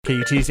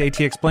KUT's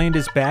AT Explained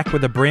is back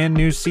with a brand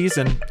new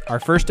season. Our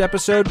first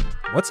episode,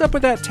 what's up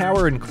with that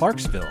tower in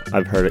Clarksville?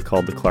 I've heard it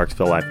called the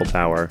Clarksville Eiffel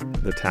Tower,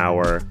 the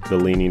tower, the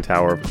Leaning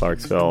Tower of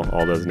Clarksville,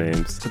 all those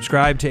names.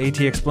 Subscribe to AT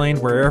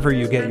Explained wherever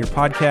you get your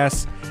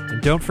podcasts.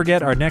 And don't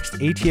forget our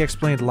next AT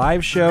Explained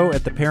live show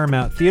at the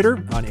Paramount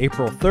Theater on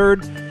April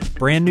 3rd.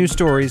 Brand new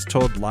stories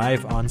told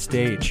live on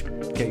stage.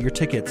 Get your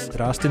tickets at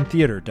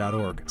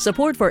austintheater.org.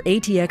 Support for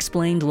AT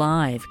Explained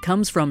Live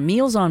comes from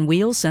Meals on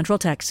Wheels Central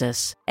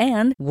Texas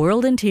and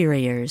World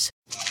Interiors.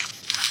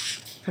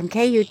 From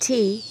KUT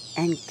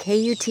and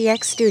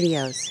KUTX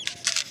Studios.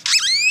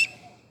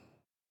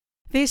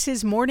 This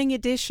is Morning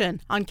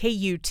Edition on KUT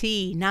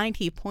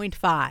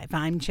 90.5.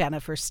 I'm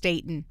Jennifer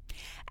Staten.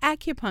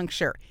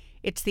 Acupuncture.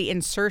 It's the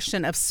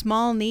insertion of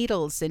small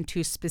needles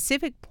into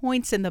specific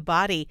points in the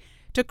body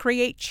to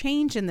create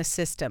change in the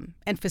system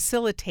and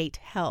facilitate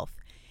health.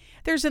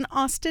 There's an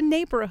Austin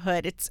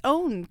neighborhood, its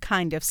own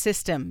kind of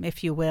system,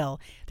 if you will,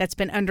 that's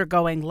been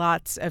undergoing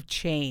lots of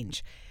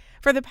change.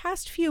 For the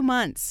past few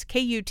months,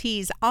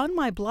 KUT's On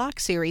My Block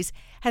series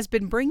has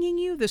been bringing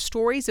you the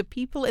stories of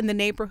people in the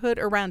neighborhood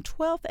around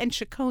 12th and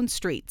Chicon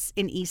streets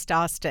in East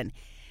Austin.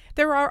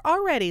 There are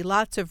already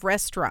lots of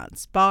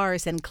restaurants,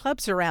 bars, and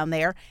clubs around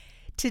there.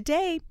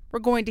 Today, we're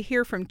going to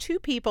hear from two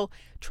people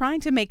trying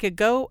to make a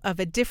go of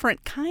a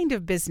different kind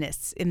of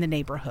business in the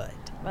neighborhood.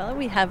 Well,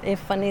 we have a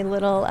funny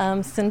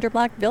little cinder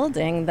block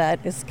building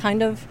that is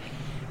kind of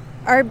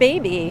our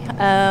baby.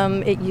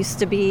 It used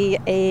to be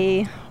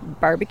a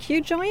barbecue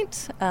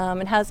joint.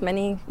 It has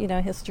many,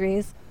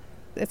 histories.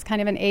 It's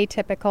kind of an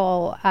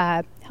atypical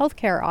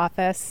healthcare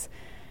office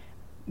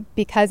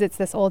because it's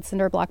this old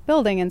cinder block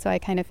building, and so I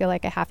kind of feel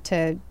like I have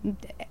to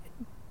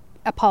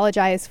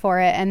apologize for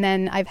it. And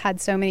then I've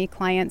had so many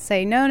clients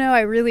say, no,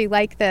 I really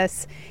like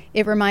this.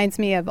 It reminds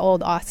me of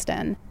old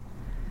Austin.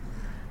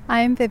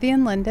 I'm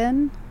Vivian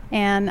Linden,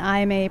 and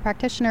I'm a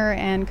practitioner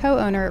and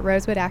co-owner at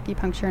Rosewood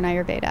Acupuncture and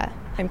Ayurveda.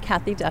 I'm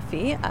Kathy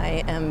Duffy.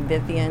 I am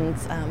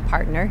Vivian's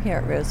partner here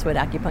at Rosewood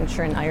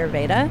Acupuncture and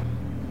Ayurveda.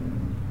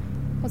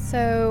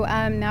 So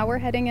now we're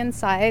heading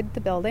inside the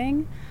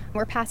building.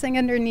 We're passing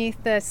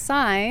underneath the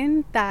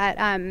sign that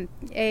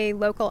a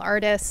local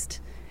artist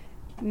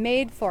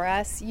made for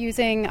us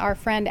using our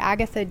friend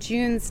Agatha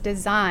June's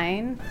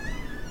design.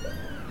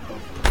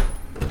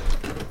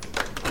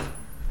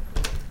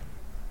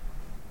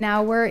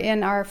 Now we're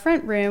in our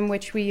front room,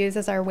 which we use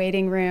as our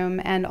waiting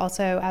room and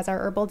also as our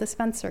herbal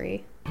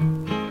dispensary.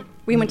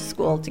 We went to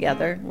school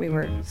together. We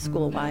were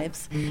school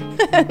wives.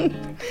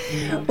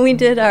 We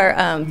did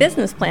our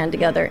business plan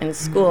together in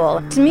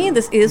school. To me,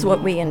 this is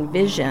what we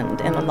envisioned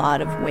in a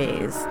lot of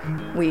ways.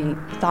 We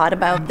thought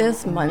about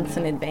this months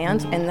in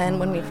advance, and then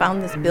when we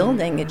found this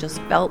building, it just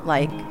felt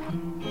like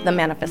the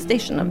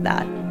manifestation of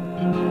that.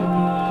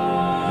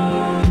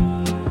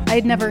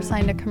 I'd never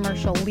signed a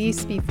commercial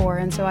lease before,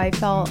 and so I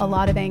felt a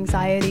lot of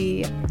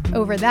anxiety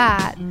over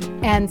that.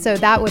 And so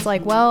that was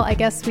like, well, I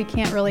guess we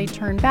can't really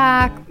turn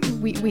back.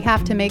 We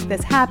have to make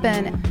this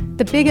happen.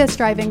 The biggest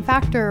driving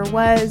factor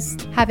was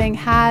having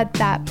had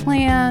that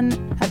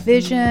plan, a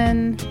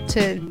vision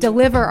to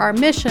deliver our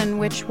mission,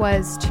 which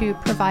was to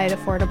provide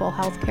affordable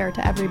health care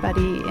to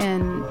everybody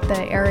in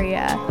the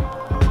area.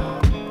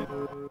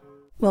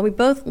 Well, we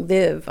both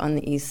live on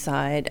the east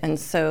side, and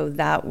so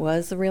that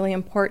was a really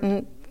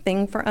important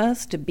thing for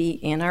us to be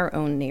in our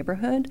own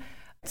neighborhood.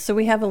 So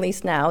we have a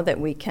lease now that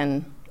we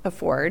can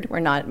afford. We're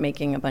not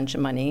making a bunch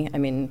of money. I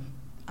mean,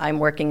 I'm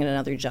working in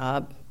another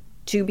job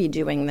to be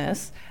doing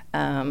this.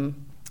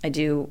 I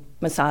do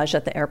massage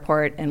at the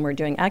airport, and we're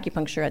doing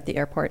acupuncture at the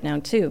airport now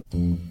too.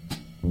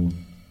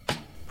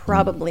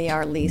 Probably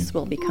our lease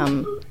will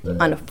become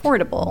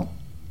unaffordable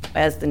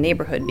as the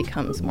neighborhood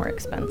becomes more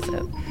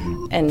expensive.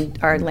 And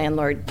our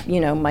landlord,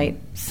 might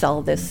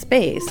sell this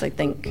space. I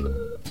think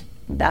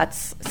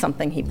that's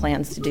something he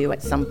plans to do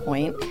at some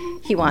point.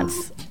 He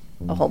wants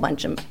a whole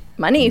bunch of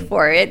money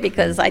for it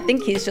because I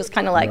think he's just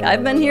kind of like,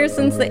 I've been here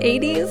since the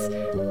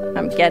 80s.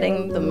 I'm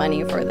getting the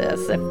money for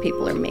this if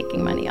people are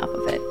making money off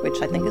of it,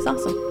 which I think is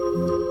awesome.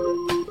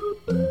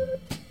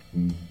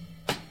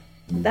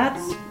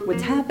 That's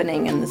what's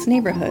happening in this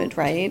neighborhood,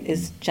 right,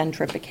 is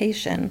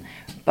gentrification.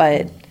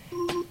 But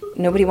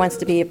nobody wants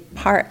to be a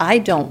part. I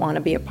don't want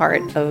to be a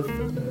part of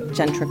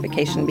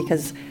gentrification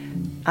because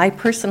I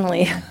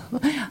personally,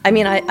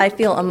 I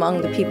feel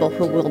among the people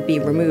who will be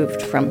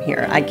removed from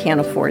here. I can't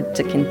afford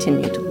to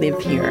continue to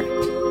live here.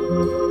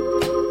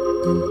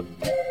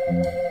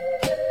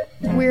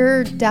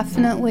 We're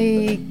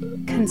definitely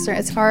concerned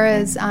as far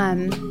as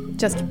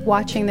just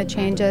watching the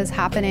changes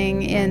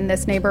happening in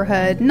this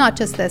neighborhood, not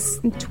just this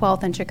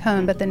 12th and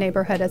Chicon, but the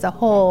neighborhood as a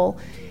whole,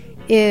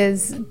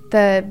 is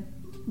the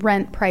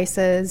rent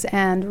prices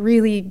and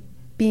really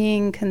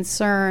being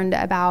concerned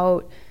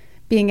about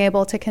being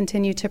able to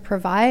continue to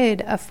provide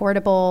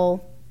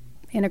affordable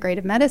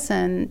integrative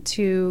medicine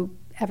to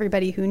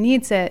everybody who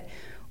needs it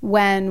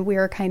when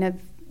we're kind of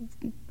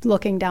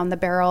looking down the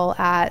barrel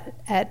at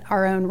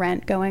our own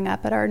rent going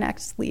up at our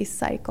next lease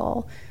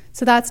cycle.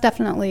 So that's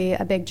definitely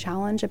a big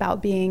challenge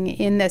about being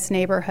in this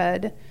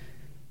neighborhood.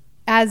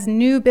 as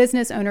new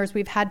business owners,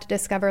 we've had to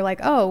discover like,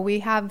 oh, we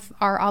have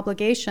our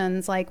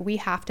obligations, like we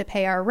have to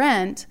pay our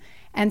rent.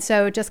 And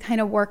so just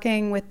kind of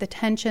working with the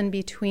tension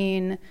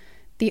between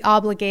the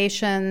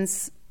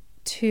obligations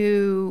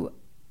to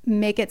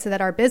make it so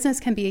that our business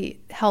can be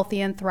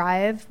healthy and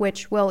thrive,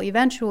 which will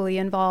eventually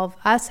involve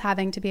us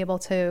having to be able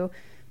to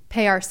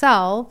pay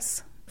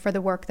ourselves for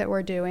the work that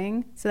we're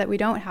doing so that we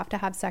don't have to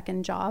have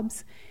second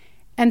jobs,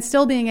 and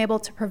still being able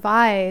to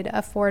provide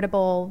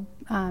affordable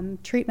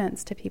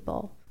treatments to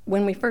people.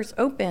 When we first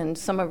opened,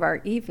 some of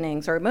our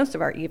evenings, or most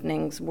of our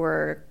evenings,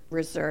 were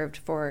reserved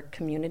for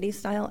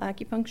community-style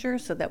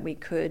acupuncture so that we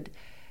could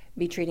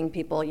be treating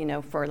people,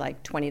 for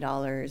like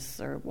 $20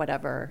 or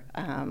whatever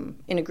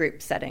in a group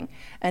setting.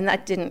 And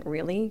that didn't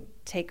really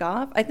take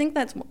off. I think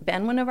that's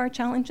been one of our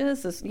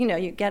challenges is,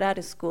 you get out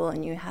of school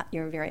and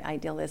you're very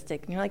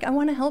idealistic and you're like, I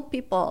want to help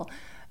people.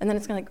 And then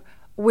it's kind of like,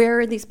 where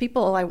are these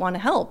people I want to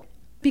help?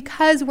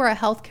 Because we're a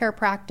healthcare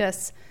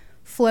practice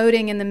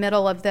floating in the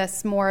middle of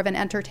this more of an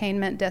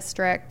entertainment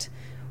district,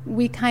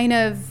 we kind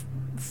of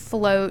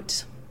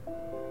float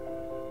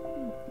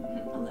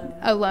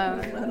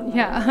alone.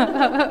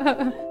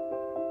 Yeah.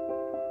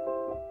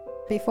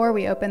 Before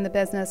we opened the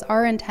business,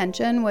 our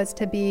intention was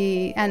to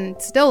be, and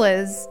still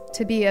is,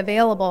 to be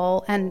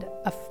available and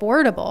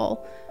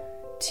affordable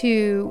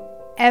to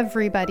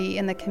everybody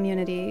in the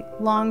community,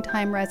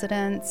 longtime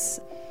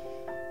residents,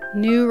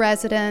 new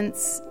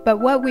residents. But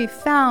what we've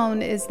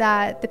found is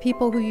that the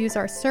people who use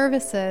our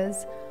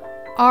services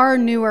are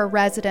newer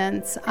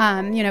residents,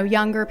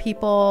 younger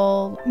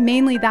people.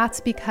 Mainly that's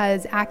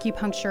because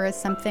acupuncture is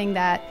something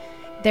that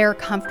they're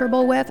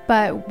comfortable with,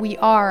 but we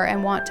are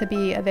and want to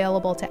be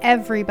available to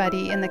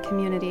everybody in the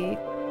community.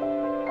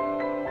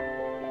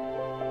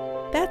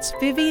 That's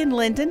Vivian,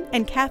 Linden,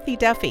 and Kathy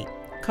Duffy,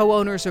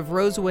 co-owners of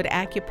Rosewood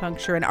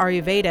Acupuncture and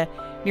Ayurveda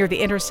near the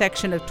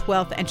intersection of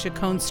 12th and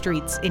Chicon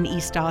Streets in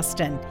East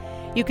Austin.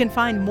 You can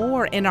find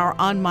more in our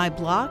On My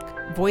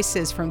Block,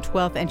 Voices from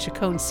 12th and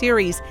Chicon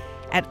series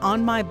at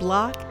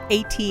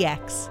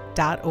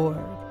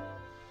onmyblockatx.org.